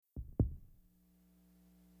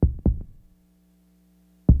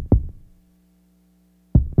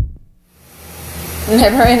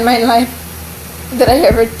Never in my life did I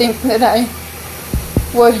ever think that I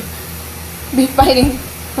would be fighting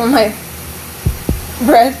for my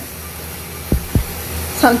breath.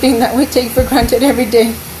 Something that we take for granted every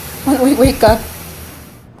day when we wake up.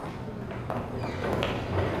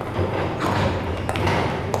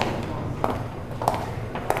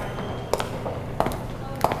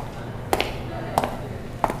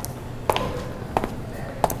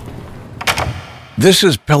 This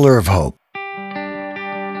is Pillar of Hope,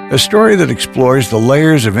 a story that explores the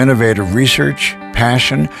layers of innovative research,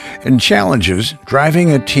 passion, and challenges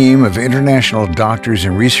driving a team of international doctors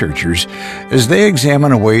and researchers as they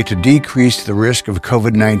examine a way to decrease the risk of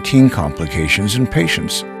COVID-19 complications in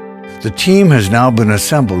patients. The team has now been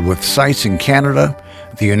assembled with sites in Canada,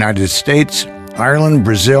 the United States, Ireland,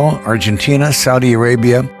 Brazil, Argentina, Saudi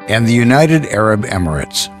Arabia, and the United Arab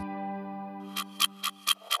Emirates.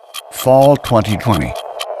 Fall 2020.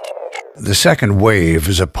 The second wave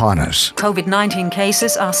is upon us. COVID-19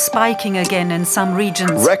 cases are spiking again in some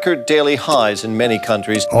regions. Record daily highs in many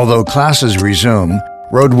countries. Although classes resume,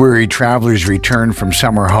 road-weary travelers return from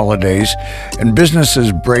summer holidays, and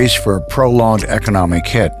businesses brace for a prolonged economic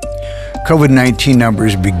hit, COVID-19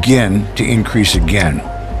 numbers begin to increase again.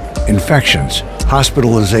 Infections,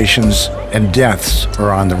 hospitalizations, and deaths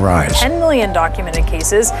are on the rise. 10 million documented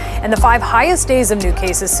cases and the 5 highest days of new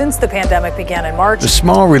cases since the pandemic began in March. The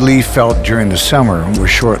small relief felt during the summer was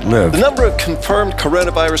short-lived. The number of confirmed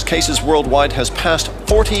coronavirus cases worldwide has passed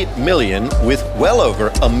 40 million, with well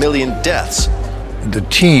over 1 million deaths. The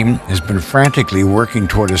team has been frantically working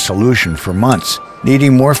toward a solution for months,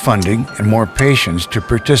 needing more funding and more patients to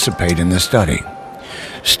participate in the study.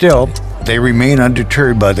 Still, they remain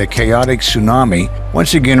undeterred by the chaotic tsunami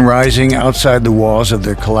once again rising outside the walls of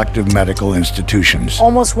their collective medical institutions.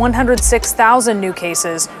 Almost 106,000 new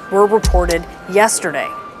cases were reported yesterday.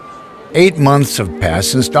 8 months have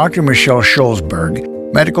passed since Dr. Michelle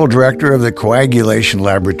Scholzberg, medical director of the Coagulation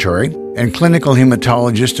Laboratory and clinical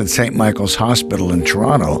hematologist at St. Michael's Hospital in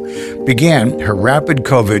Toronto, began her rapid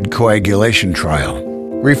COVID coagulation trial,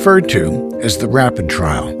 referred to as the RAPID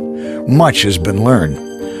trial. Much has been learned.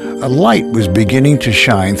 A light was beginning to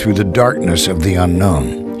shine through the darkness of the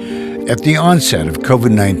unknown. At the onset of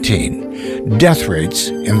COVID-19, death rates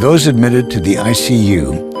in those admitted to the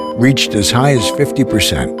ICU reached as high as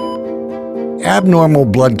 50%. Abnormal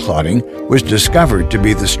blood clotting was discovered to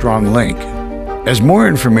be the strong link. As more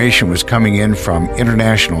information was coming in from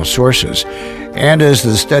international sources, and as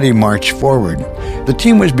the study marched forward, the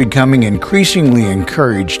team was becoming increasingly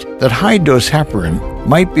encouraged that high-dose heparin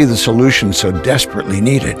might be the solution so desperately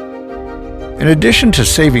needed. In addition to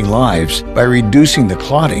saving lives by reducing the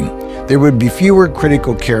clotting, there would be fewer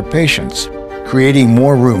critical care patients, creating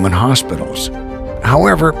more room in hospitals.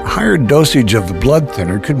 However, higher dosage of the blood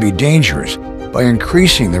thinner could be dangerous by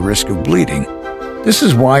increasing the risk of bleeding. This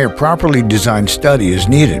is why a properly designed study is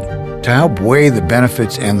needed to help weigh the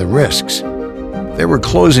benefits and the risks. They were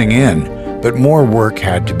closing in, but more work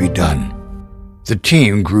had to be done. The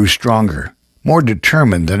team grew stronger, more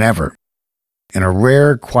determined than ever. In a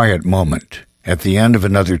rare, quiet moment, at the end of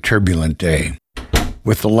another turbulent day,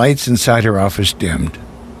 with the lights inside her office dimmed,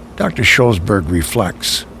 Dr. Scholzberg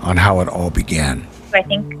reflects on how it all began. I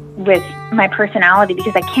think with my personality,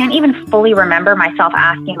 because I can't even fully remember myself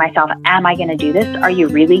asking myself, am I going to do this? Are you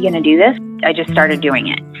really going to do this? I just started doing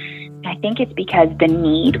it. I think it's because the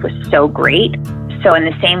need was so great. So in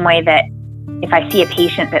the same way that if I see a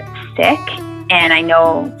patient that's sick and I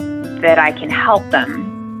know that I can help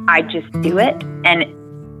them, I just do it. And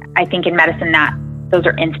I think in medicine that those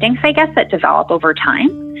are instincts, I guess, that develop over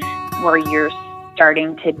time, where you're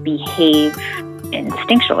starting to behave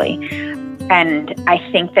instinctually. And I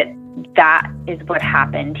think that that is what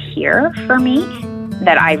happened here for me,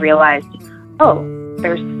 that I realized, oh,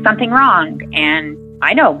 there's something wrong. And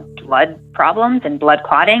I know blood problems and blood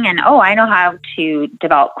clotting, and oh, I know how to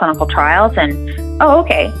develop clinical trials, and oh,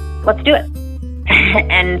 okay, let's do it.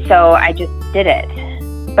 And so I just did it.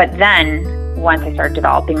 But then once I started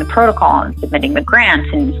developing the protocol and submitting the grants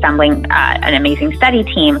and assembling an amazing study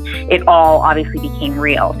team, it all obviously became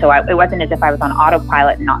real. So it wasn't as if I was on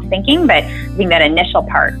autopilot and not thinking, but I think that initial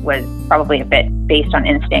part was probably a bit based on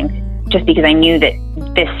instinct, just because I knew that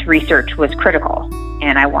this research was critical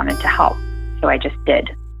and I wanted to help. So I just did.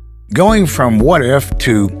 Going from what if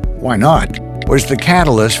to why not was the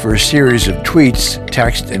catalyst for a series of tweets,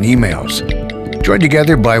 texts, and emails. Joined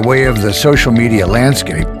together by way of the social media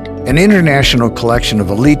landscape, an international collection of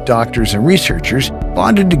elite doctors and researchers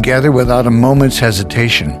bonded together without a moment's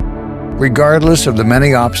hesitation. Regardless of the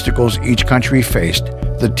many obstacles each country faced,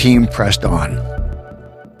 the team pressed on.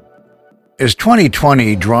 As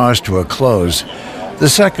 2020 draws to a close, The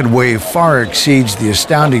second wave far exceeds the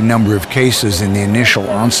astounding number of cases in the initial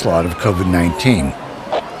onslaught of COVID-19.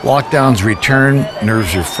 Lockdowns return,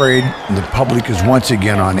 nerves are frayed, and the public is once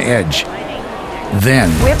again on edge. Then,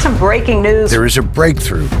 we have some breaking news. There is a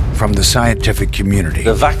breakthrough from the scientific community.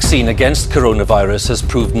 The vaccine against coronavirus has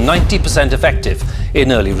proved 90% effective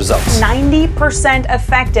in early results. 90%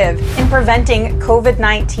 effective in preventing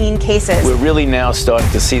COVID-19 cases. We're really now starting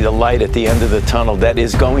to see the light at the end of the tunnel that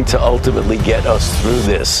is going to ultimately get us through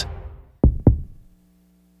this.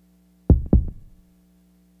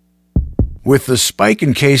 With the spike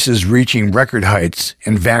in cases reaching record heights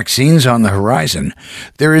and vaccines on the horizon,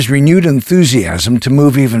 there is renewed enthusiasm to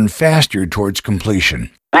move even faster towards completion.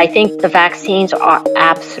 I think the vaccines are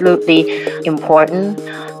absolutely important,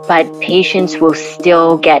 but patients will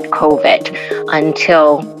still get COVID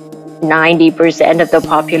until 90% of the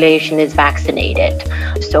population is vaccinated.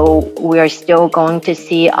 So we're still going to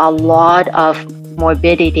see a lot of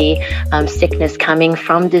morbidity, sickness coming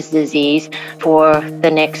from this disease for the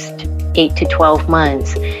next 8 to 12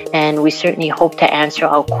 months. And we certainly hope to answer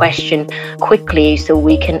our question quickly so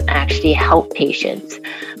we can actually help patients.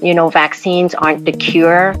 You know, vaccines aren't the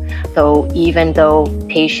cure, though even though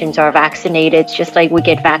patients are vaccinated, just like we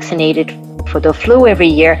get vaccinated for the flu every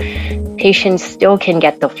year, patients still can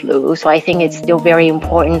get the flu. So I think it's still very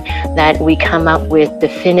important that we come up with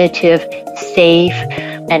definitive, safe,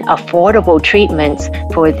 and affordable treatments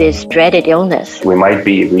for this dreaded illness. We might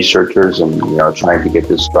be researchers and trying to get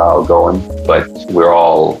this trial going, but we're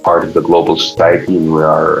all part of the global society and we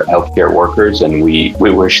are healthcare workers, and we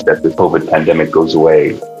wish that the COVID pandemic goes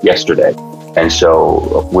away yesterday. And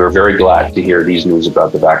so we're very glad to hear these news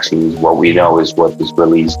about the vaccines. What we know is what is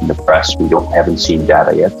released in the press. We haven't seen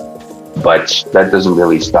data yet, but that doesn't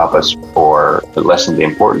really stop us or lessen the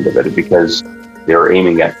importance of it, because they're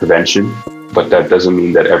aiming at prevention. But that doesn't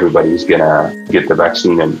mean that everybody's going to get the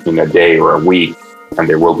vaccine in a day or a week and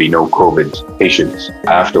there will be no COVID patients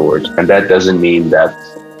afterwards. And that doesn't mean that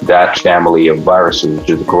that family of viruses, which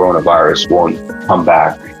is the coronavirus, won't come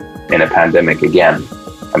back in a pandemic again.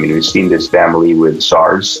 I mean, we've seen this family with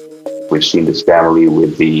SARS, we've seen this family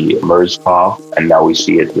with the MERS-CoV, and now we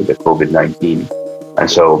see it with the COVID-19.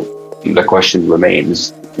 And so the question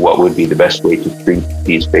remains, what would be the best way to treat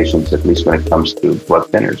these patients, at least when it comes to blood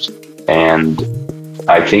thinners? And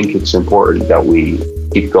I think it's important that we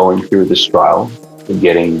keep going through this trial and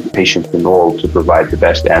getting patients enrolled to provide the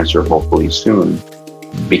best answer, hopefully soon,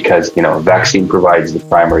 because, vaccine provides the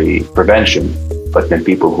primary prevention, but then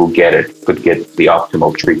people who get it could get the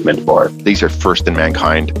optimal treatment for it. These are first in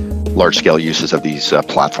mankind, large-scale uses of these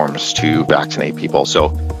platforms to vaccinate people.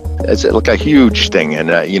 So it's like a huge thing. And,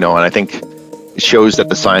 and I think it shows that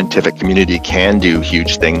the scientific community can do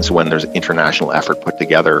huge things when there's international effort put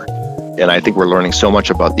together. And I think we're learning so much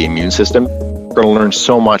about the immune system. We're going to learn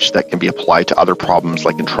so much that can be applied to other problems,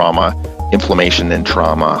 like in trauma, inflammation in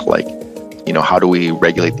trauma, like, how do we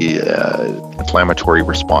regulate the inflammatory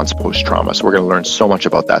response post-trauma? So we're going to learn so much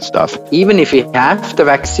about that stuff. Even if we have the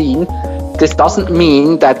vaccine, this doesn't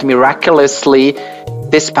mean that miraculously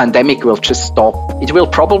this pandemic will just stop. It will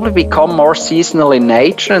probably become more seasonal in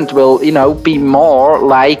nature and will, be more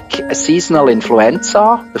like a seasonal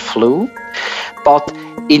influenza, the flu. But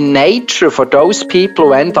in nature, for those people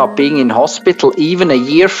who end up being in hospital, even a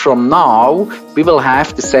year from now, we will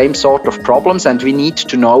have the same sort of problems, and we need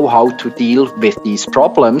to know how to deal with these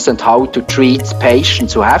problems and how to treat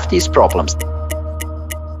patients who have these problems.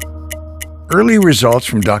 Early results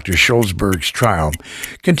from Dr. Scholzberg's trial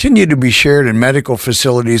continue to be shared in medical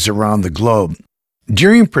facilities around the globe.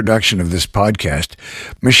 During production of this podcast,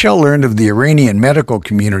 Michelle learned of the Iranian medical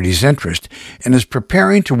community's interest and is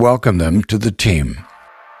preparing to welcome them to the team.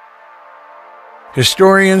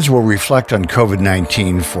 Historians will reflect on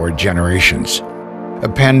COVID-19 for generations, a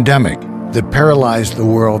pandemic that paralyzed the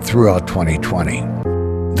world throughout 2020.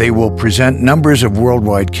 They will present numbers of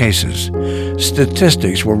worldwide cases.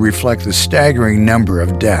 Statistics will reflect the staggering number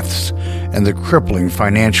of deaths and the crippling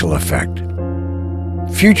financial effect.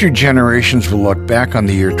 Future generations will look back on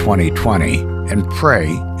the year 2020 and pray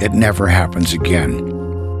it never happens again.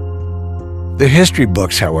 The history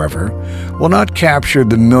books, however, will not capture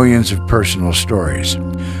the millions of personal stories,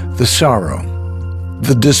 the sorrow,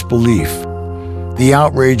 the disbelief, the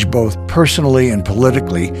outrage both personally and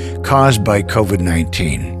politically caused by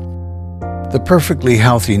COVID-19, the perfectly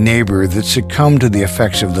healthy neighbor that succumbed to the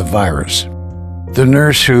effects of the virus, the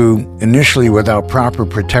nurse who, initially without proper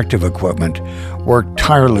protective equipment, worked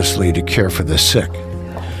tirelessly to care for the sick,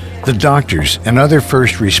 the doctors and other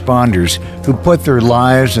first responders who put their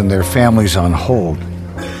lives and their families on hold,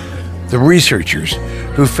 the researchers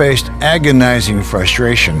who faced agonizing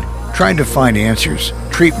frustration trying to find answers,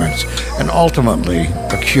 treatments, and ultimately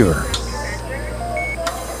a cure.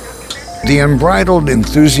 The unbridled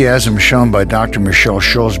enthusiasm shown by Dr. Michelle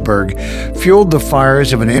Scholzberg fueled the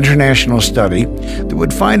fires of an international study that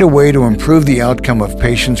would find a way to improve the outcome of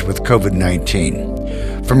patients with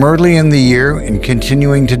COVID-19. From early in the year and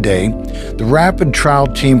continuing today, the RAPID trial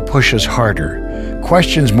team pushes harder,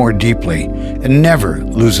 questions more deeply, and never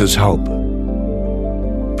loses hope.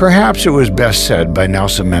 Perhaps it was best said by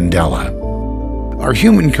Nelson Mandela. Our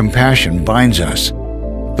human compassion binds us,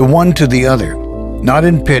 the one to the other, not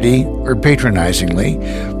in pity or patronizingly,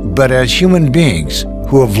 but as human beings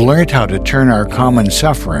who have learned how to turn our common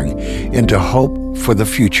suffering into hope for the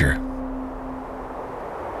future.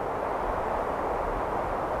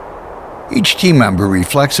 Each team member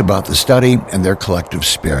reflects about the study and their collective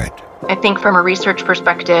spirit. I think from a research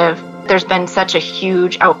perspective, there's been such a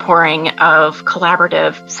huge outpouring of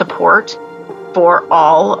collaborative support for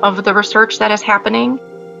all of the research that is happening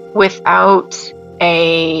without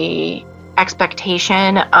a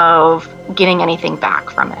expectation of getting anything back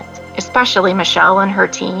from it, especially Michelle and her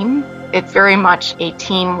team. It's very much a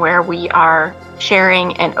team where we are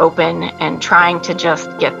sharing and open and trying to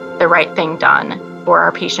just get the right thing done for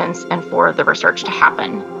our patients and for the research to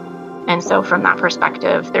happen. And so from that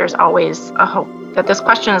perspective, there's always a hope that this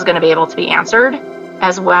question is going to be able to be answered,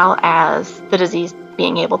 as well as the disease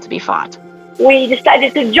being able to be fought. We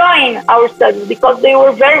decided to join our studies because they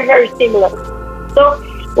were very, very similar. So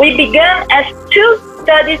we began as two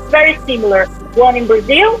studies very similar, one in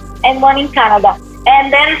Brazil and one in Canada.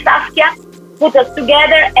 And then Saskia put us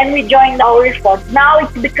together and we joined our efforts. Now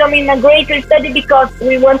it's becoming a greater study because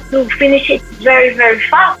we want to finish it very, very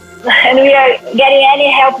fast. And we are getting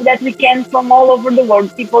any help that we can from all over the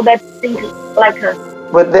world, people that think like her.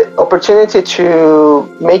 With the opportunity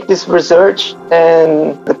to make this research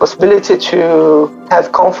and the possibility to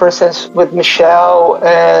have conferences with Michelle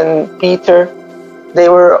and Peter, they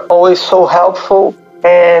were always so helpful,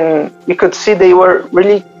 and you could see they were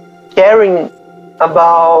really caring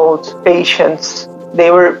about patients.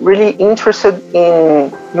 They were really interested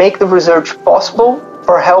in make the research possible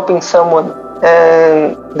for helping someone.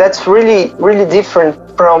 And that's really, really different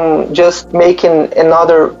from just making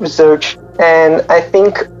another research. And I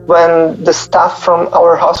think when the staff from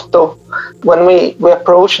our hospital, when we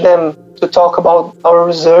approach them to talk about our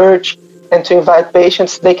research and to invite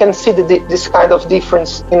patients, they can see this kind of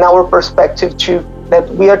difference in our perspective too, that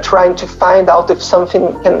we are trying to find out if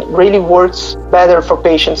something can really works better for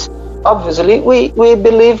patients. Obviously, we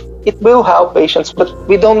believe it will help patients, but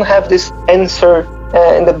we don't have this answer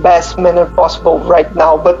in the best manner possible right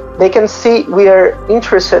now. But they can see we are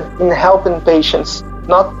interested in helping patients,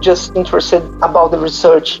 not just interested about the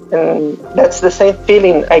research. And that's the same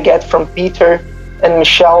feeling I get from Peter and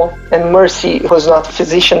Michelle and Mercy, who's not a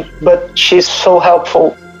physician, but she's so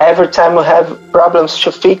helpful. Every time we have problems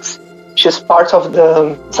to fix, she's part of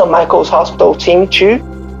the St. Michael's Hospital team too,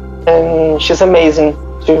 and she's amazing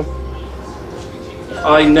too.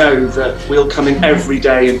 I know that we'll come in every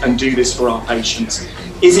day and do this for our patients.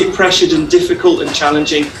 Is it pressured and difficult and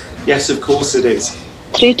challenging? Yes, of course it is.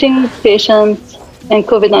 Treating patients in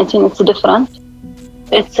COVID-19 is different.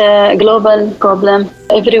 It's a global problem.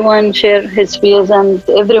 Everyone shares his fears and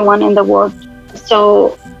everyone in the world.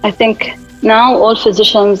 So I think now all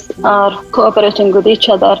physicians are cooperating with each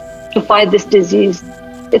other to fight this disease.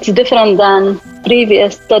 It's different than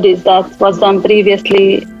previous studies that was done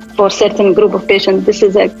previously for certain group of patients. This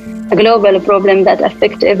is a global problem that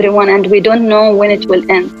affects everyone and we don't know when it will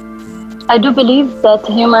end. I do believe that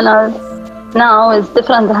human art now is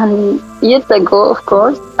different than years ago, of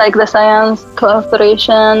course, like the science,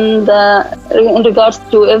 cooperation, in regards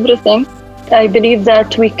to everything. I believe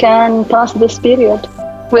that we can pass this period.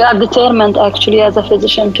 We are determined actually as a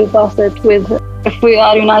physician to pass it if we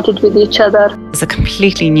are united with each other. It was a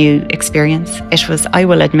completely new experience. It was, I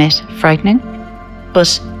will admit, frightening,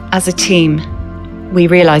 but as a team, we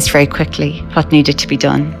realised very quickly what needed to be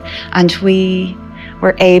done, and we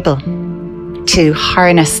were able to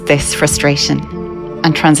harness this frustration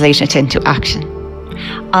and translate it into action.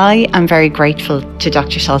 I am very grateful to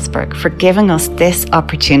Dr. Scholzberg for giving us this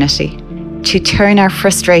opportunity to turn our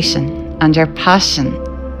frustration and our passion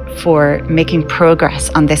for making progress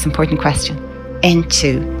on this important question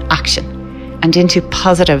into action and into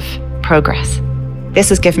positive progress. This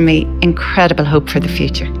has given me incredible hope for the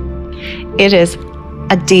future. It is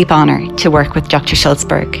a deep honour to work with Dr.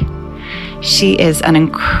 Scholzberg. She is an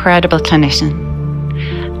incredible clinician,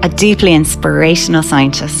 a deeply inspirational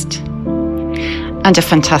scientist, and a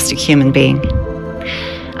fantastic human being.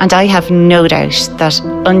 And I have no doubt that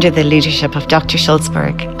under the leadership of Dr.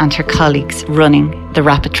 Schulzberg and her colleagues running the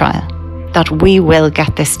RAPID trial, that we will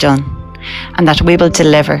get this done and that we will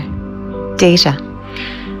deliver data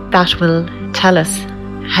that will tell us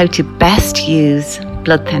how to best use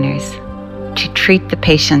blood thinners to treat the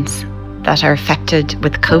patients that are affected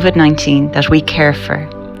with COVID-19 that we care for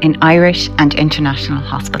in Irish and international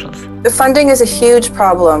hospitals. The funding is a huge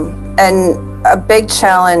problem and a big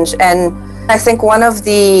challenge, and I think one of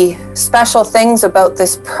the special things about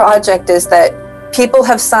this project is that people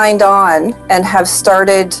have signed on and have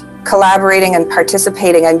started collaborating and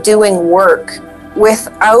participating and doing work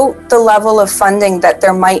without the level of funding that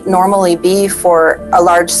there might normally be for a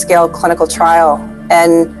large-scale clinical trial.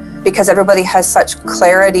 And because everybody has such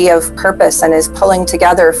clarity of purpose and is pulling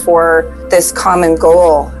together for this common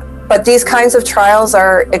goal. But these kinds of trials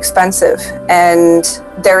are expensive, and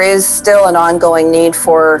there is still an ongoing need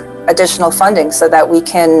for additional funding so that we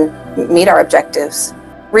can meet our objectives.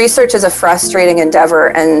 Research is a frustrating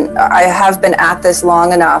endeavor, and I have been at this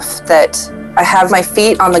long enough that I have my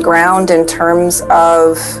feet on the ground in terms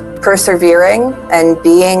of persevering and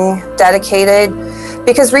being dedicated,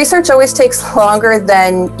 because research always takes longer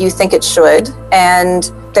than you think it should,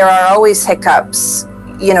 and there are always hiccups.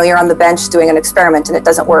 You know, you're on the bench doing an experiment and it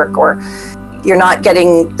doesn't work, or you're not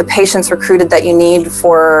getting the patients recruited that you need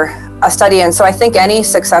for a study. And so I think any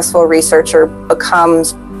successful researcher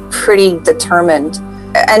becomes pretty determined.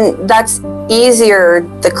 And that's easier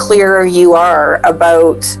the clearer you are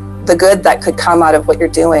about the good that could come out of what you're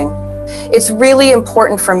doing. It's really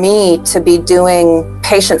important for me to be doing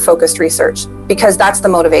patient-focused research because that's the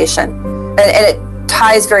motivation. And it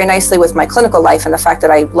ties very nicely with my clinical life and the fact that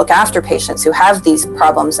I look after patients who have these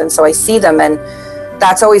problems, and so I see them, and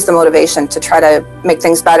that's always the motivation, to try to make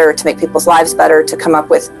things better, to make people's lives better, to come up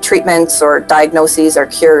with treatments or diagnoses or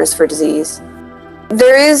cures for disease.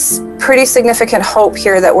 There is pretty significant hope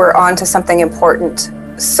here that we're on to something important.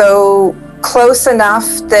 So close enough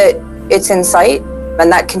that it's in sight, and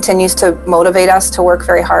that continues to motivate us to work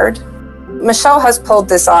very hard. Michelle has pulled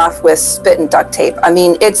this off with spit and duct tape. I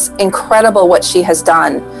mean, it's incredible what she has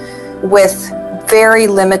done with very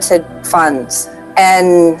limited funds.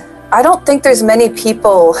 And I don't think there's many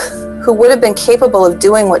people who would have been capable of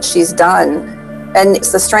doing what she's done. And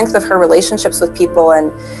it's the strength of her relationships with people,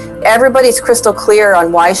 and everybody's crystal clear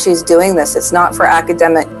on why she's doing this. It's not for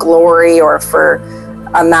academic glory or for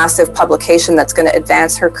a massive publication that's going to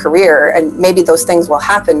advance her career, and maybe those things will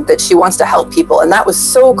happen, but she wants to help people. And that was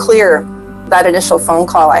so clear, that initial phone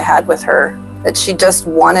call I had with her, that she just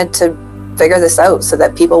wanted to figure this out so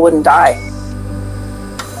that people wouldn't die.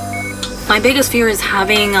 My biggest fear is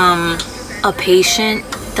having a patient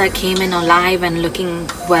that came in alive and looking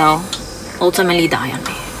well ultimately die on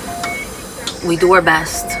me. We do our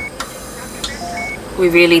best. We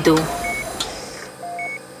really do.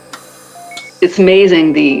 It's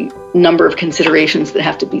amazing the number of considerations that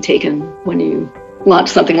have to be taken when you launch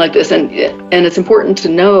something like this. And it's important to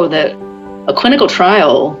know that a clinical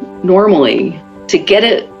trial, normally, to get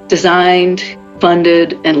it designed,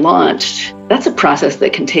 funded, and launched, that's a process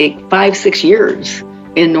that can take 5-6 years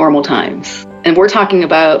in normal times. And we're talking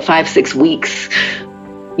about 5-6 weeks.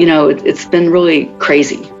 You know, it's been really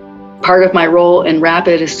crazy. Part of my role in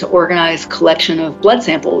RAPID is to organize collection of blood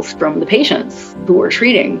samples from the patients who we're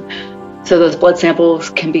treating. So those blood samples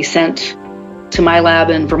can be sent to my lab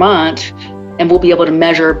in Vermont, and we'll be able to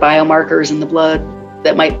measure biomarkers in the blood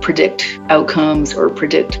that might predict outcomes or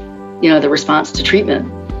predict, the response to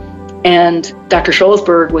treatment. And Dr.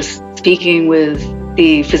 Schulzberg was speaking with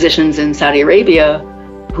the physicians in Saudi Arabia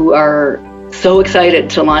who are so excited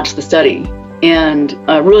to launch the study, and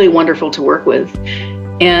really wonderful to work with.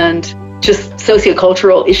 And just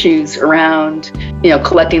sociocultural issues around,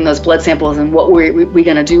 collecting those blood samples and what we're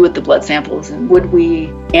going to do with the blood samples, and would we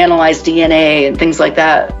analyze DNA and things like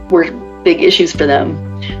that were big issues for them.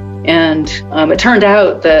 And it turned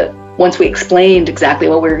out that once we explained exactly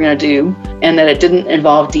what we were going to do and that it didn't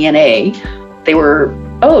involve DNA, they were,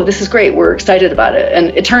 oh, this is great, we're excited about it.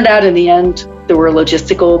 And it turned out in the end, there were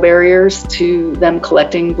logistical barriers to them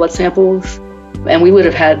collecting blood samples. And we would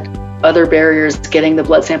have had other barriers to getting the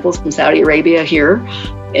blood samples from Saudi Arabia here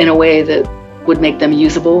in a way that would make them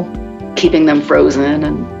usable, keeping them frozen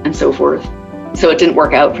and so forth. So it didn't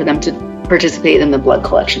work out for them to participate in the blood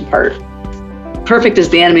collection part. Perfect is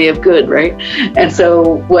the enemy of good, right? And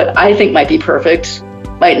so what I think might be perfect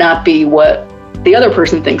might not be what the other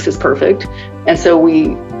person thinks is perfect. And so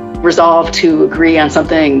we resolve to agree on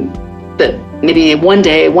something that maybe one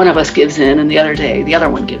day one of us gives in and the other day the other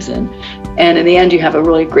one gives in. And in the end, you have a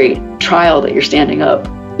really great trial that you're standing up,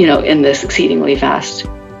 in this exceedingly fast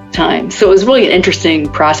time. So it was really an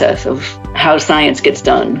interesting process of how science gets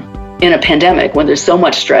done in a pandemic when there's so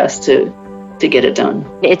much stress to get it done.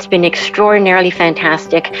 It's been extraordinarily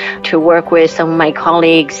fantastic to work with some of my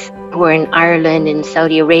colleagues who are in Ireland and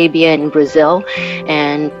Saudi Arabia and Brazil.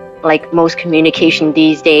 And like most communication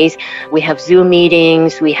these days, we have Zoom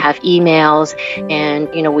meetings, we have emails,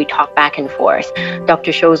 and we talk back and forth.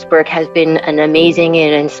 Dr. Scholzberg has been an amazing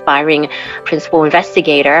and inspiring principal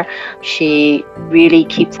investigator. She really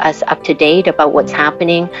keeps us up to date about what's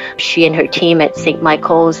happening. She and her team at St.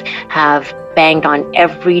 Michael's have banged on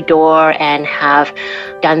every door and have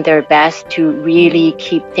done their best to really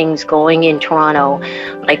keep things going in Toronto.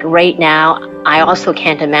 Like right now, I also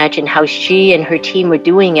can't imagine how she and her team are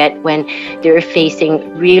doing it when they're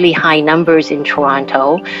facing really high numbers in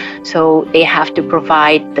Toronto. So they have to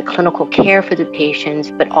provide the clinical care for the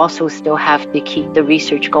patients, but also still have to keep the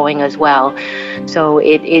research going as well. So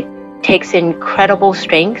it takes incredible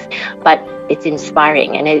strength, but it's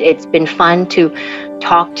inspiring, and it's been fun to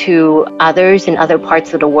talk to others in other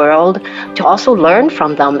parts of the world, to also learn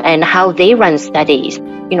from them and how they run studies.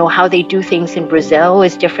 How they do things in Brazil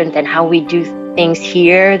is different than how we do things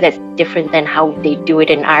here, that's different than how they do it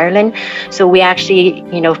in Ireland. So we actually,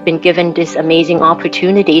 have been given this amazing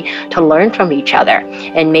opportunity to learn from each other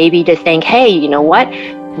and maybe to think, hey, you know what?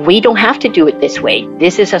 We don't have to do it this way.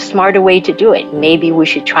 This is a smarter way to do it. Maybe we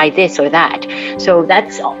should try this or that. So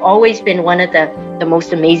that's always been one of the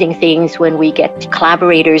most amazing things when we get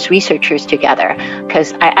collaborators, researchers together,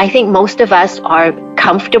 because I think most of us are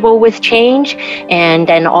comfortable with change and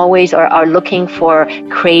then always are looking for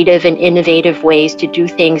creative and innovative ways to do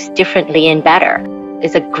things differently and better.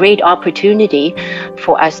 It's a great opportunity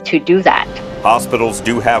for us to do that. Hospitals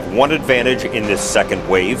do have one advantage in this second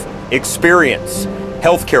wave: experience.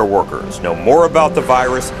 Healthcare workers know more about the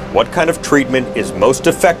virus, what kind of treatment is most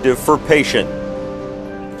effective for patients.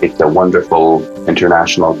 It's a wonderful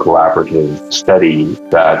international collaborative study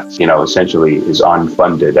that, essentially is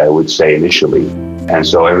unfunded, I would say, initially. And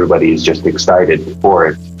so everybody is just excited for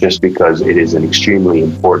it, just because it is an extremely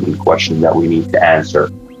important question that we need to answer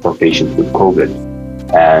for patients with COVID.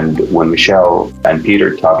 And when Michelle and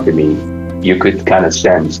Peter talked to me, you could kind of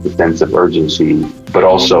sense the sense of urgency, but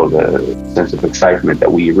also the sense of excitement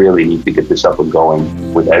that we really need to get this up and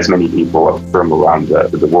going with as many people from around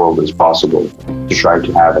the world as possible to try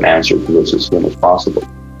to have an answer to this as soon as possible.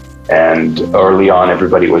 And early on,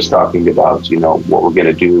 everybody was talking about, what we're going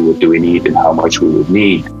to do, what do we need, and how much we would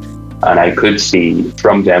need. And I could see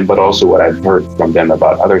from them, but also what I've heard from them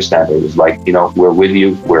about other centers, like, we're with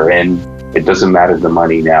you, we're in. It doesn't matter the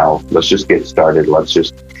money now. Let's just get started. Let's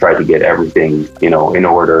just try to get everything, in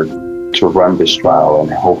order to run this trial and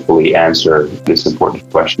hopefully answer this important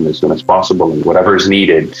question as soon as possible. And whatever is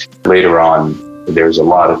needed later on, there's a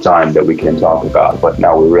lot of time that we can talk about. But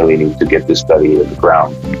now we really need to get this study to the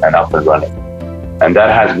ground and up and running. And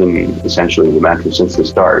that has been essentially the mantra since the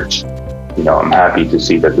start. I'm happy to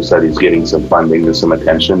see that the study is getting some funding and some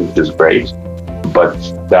attention, which is great. But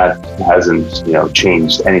that hasn't,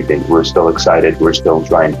 changed anything. We're still excited. We're still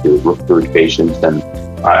trying to recruit patients, and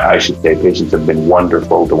I should say patients have been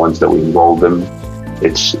wonderful. The ones that we enrolled them.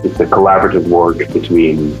 It's a collaborative work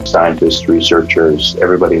between scientists, researchers,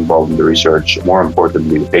 everybody involved in the research. More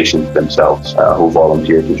importantly, the patients themselves who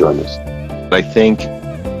volunteered to join us. I think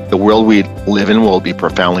the world we live in will be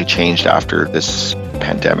profoundly changed after this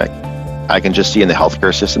pandemic. I can just see in the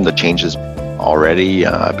healthcare system the changes already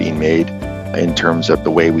being made. In terms of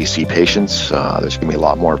the way we see patients, there's going to be a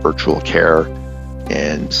lot more virtual care,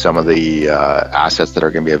 and some of the assets that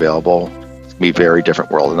are going to be available. It's going to be a very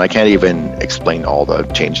different world, and I can't even explain all the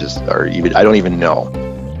changes, or even I don't even know.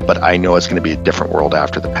 But I know it's going to be a different world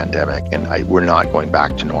after the pandemic, and we're not going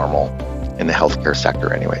back to normal in the healthcare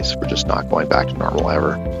sector, anyways. We're just not going back to normal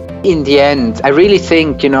ever. In the end, I really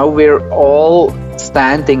think we're all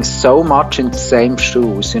standing so much in the same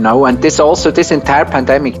shoes, and this entire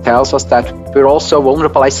pandemic tells us that we're all so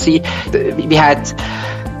vulnerable. I see we had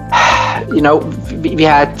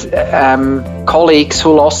colleagues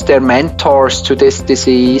who lost their mentors to this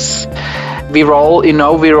disease. We're all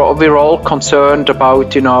concerned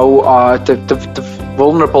about the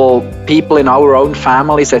vulnerable people in our own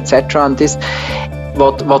families, etc. And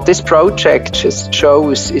what this project just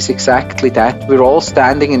shows is exactly that. We're all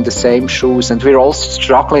standing in the same shoes, and we're all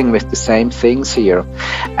struggling with the same things here.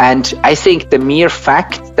 And I think the mere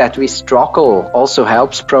fact that we struggle also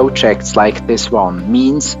helps projects like this one.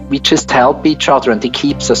 Means we just help each other, and it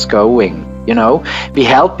keeps us going. We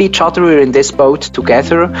help each other. We're in this boat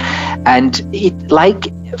together, and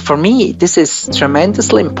for me, this is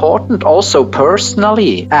tremendously important also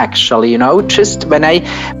personally, actually, just when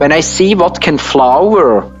I see what can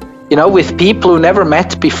flower with people who never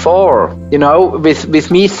met before,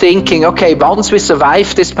 with me thinking, okay, once we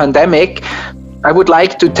survive this pandemic, I would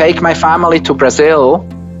like to take my family to Brazil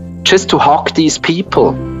just to hug these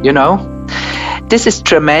people, This is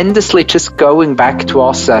tremendously just going back to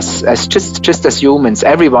us as just as humans,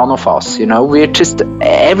 every one of us,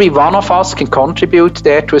 every one of us can contribute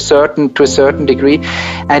there to a certain degree.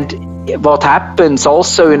 And what happens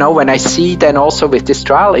also, when I see then also with this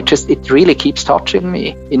trial, it really keeps touching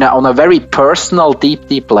me, on a very personal,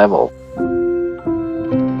 deep level.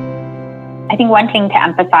 I think one thing to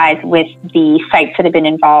emphasize with the sites that have been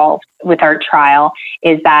involved with our trial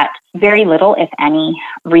is that very little, if any,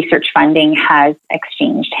 research funding has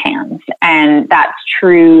exchanged hands. And that's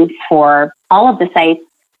true for all of the sites.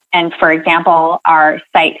 And for example, our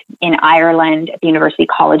site in Ireland at the University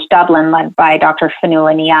College Dublin, led by Dr.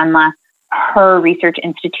 Fionnuala Ní Anmhaith, her research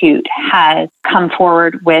institute has come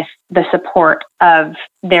forward with the support of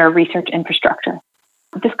their research infrastructure.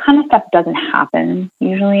 This kind of stuff doesn't happen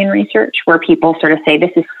usually in research, where people sort of say,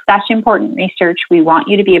 this is such important research, we want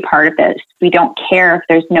you to be a part of this. We don't care if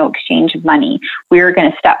there's no exchange of money. We're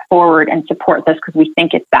going to step forward and support this because we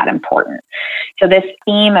think it's that important. So this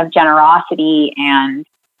theme of generosity and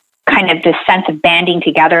kind of this sense of banding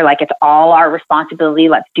together, like it's all our responsibility,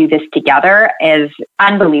 let's do this together, is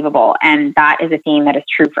unbelievable. And that is a theme that is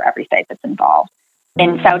true for every site that's involved.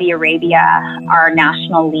 In Saudi Arabia, our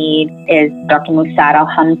national lead is Dr. Musad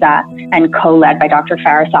Al-Hamza and co-led by Dr.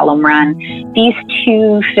 Faris Al-Omran. These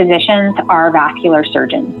two physicians are vascular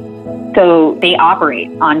surgeons. So they operate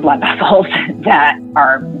on blood vessels that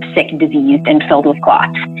are sick, diseased, and filled with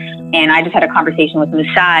clots. And I just had a conversation with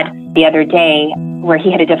Musad the other day where he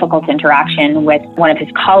had a difficult interaction with one of his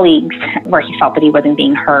colleagues where he felt that he wasn't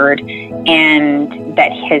being heard and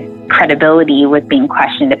that his credibility was being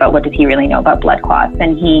questioned about what does he really know about blood clots.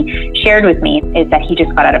 And he shared with me is that he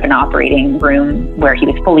just got out of an operating room where he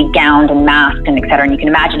was fully gowned and masked and et cetera. And you can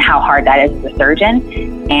imagine how hard that is as a surgeon.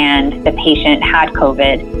 And the patient had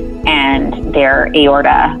COVID and their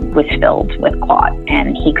aorta was filled with clot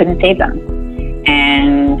and he couldn't save them.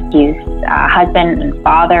 And he's a husband and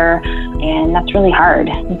father, and that's really hard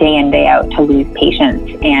day in, day out to lose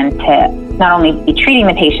patients and to not only be treating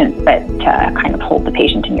the patients, but to kind of hold the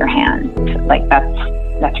patient in your hands. Like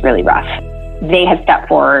that's really rough. They have stepped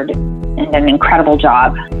forward and done an incredible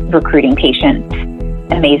job recruiting patients.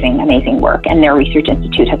 Amazing work. And their research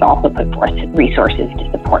institute has also put forth resources to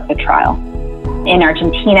support the trial. In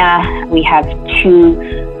Argentina, we have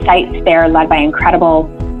 2 sites there led by incredible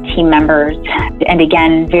team members. And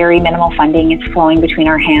again, very minimal funding is flowing between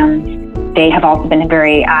our hands. They have also been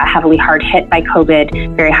very heavily hard hit by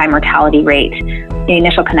COVID, very high mortality rate. The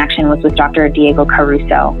initial connection was with Dr. Diego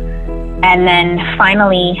Caruso. And then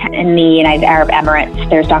finally, in the United Arab Emirates,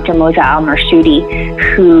 there's Dr. Moza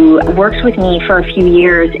Al-Marshoudi, who worked with me for a few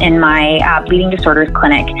years in my bleeding disorders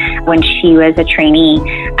clinic when she was a trainee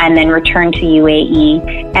and then returned to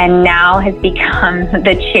UAE and now has become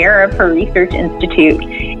the chair of her research institute.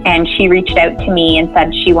 And she reached out to me and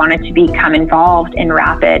said she wanted to become involved in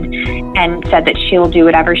RAPID and said that she'll do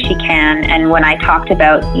whatever she can. And when I talked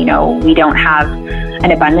about, we don't have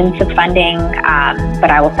an abundance of funding, but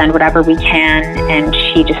I will send whatever we can. And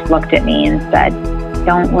she just looked at me and said,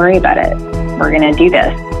 don't worry about it. We're going to do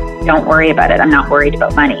this. Don't worry about it. I'm not worried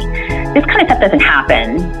about money. This kind of stuff doesn't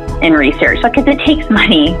happen in research, because it takes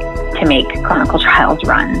money to make clinical trials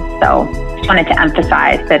run. So just wanted to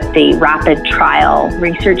emphasize that the RAPID trial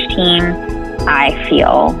research team, I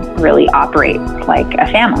feel, really operates like a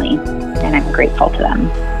family, and I'm grateful to them.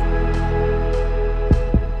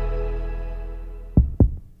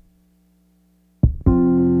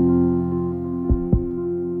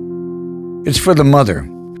 It's for the mother,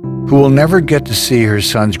 who will never get to see her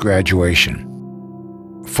son's graduation.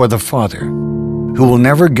 For the father, who will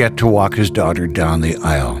never get to walk his daughter down the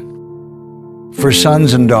aisle. For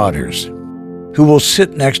sons and daughters, who will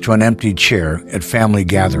sit next to an empty chair at family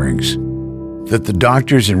gatherings, that the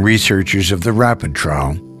doctors and researchers of the RAPID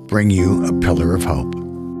trial bring you a pillar of hope.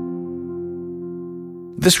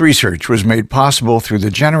 This research was made possible through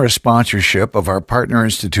the generous sponsorship of our partner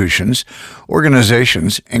institutions,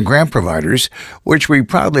 organizations, and grant providers, which we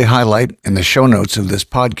proudly highlight in the show notes of this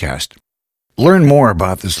podcast. Learn more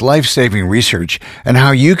about this life-saving research and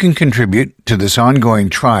how you can contribute to this ongoing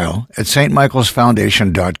trial at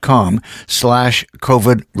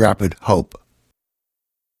stmichaelsfoundation.com/COVID RAPID Hope.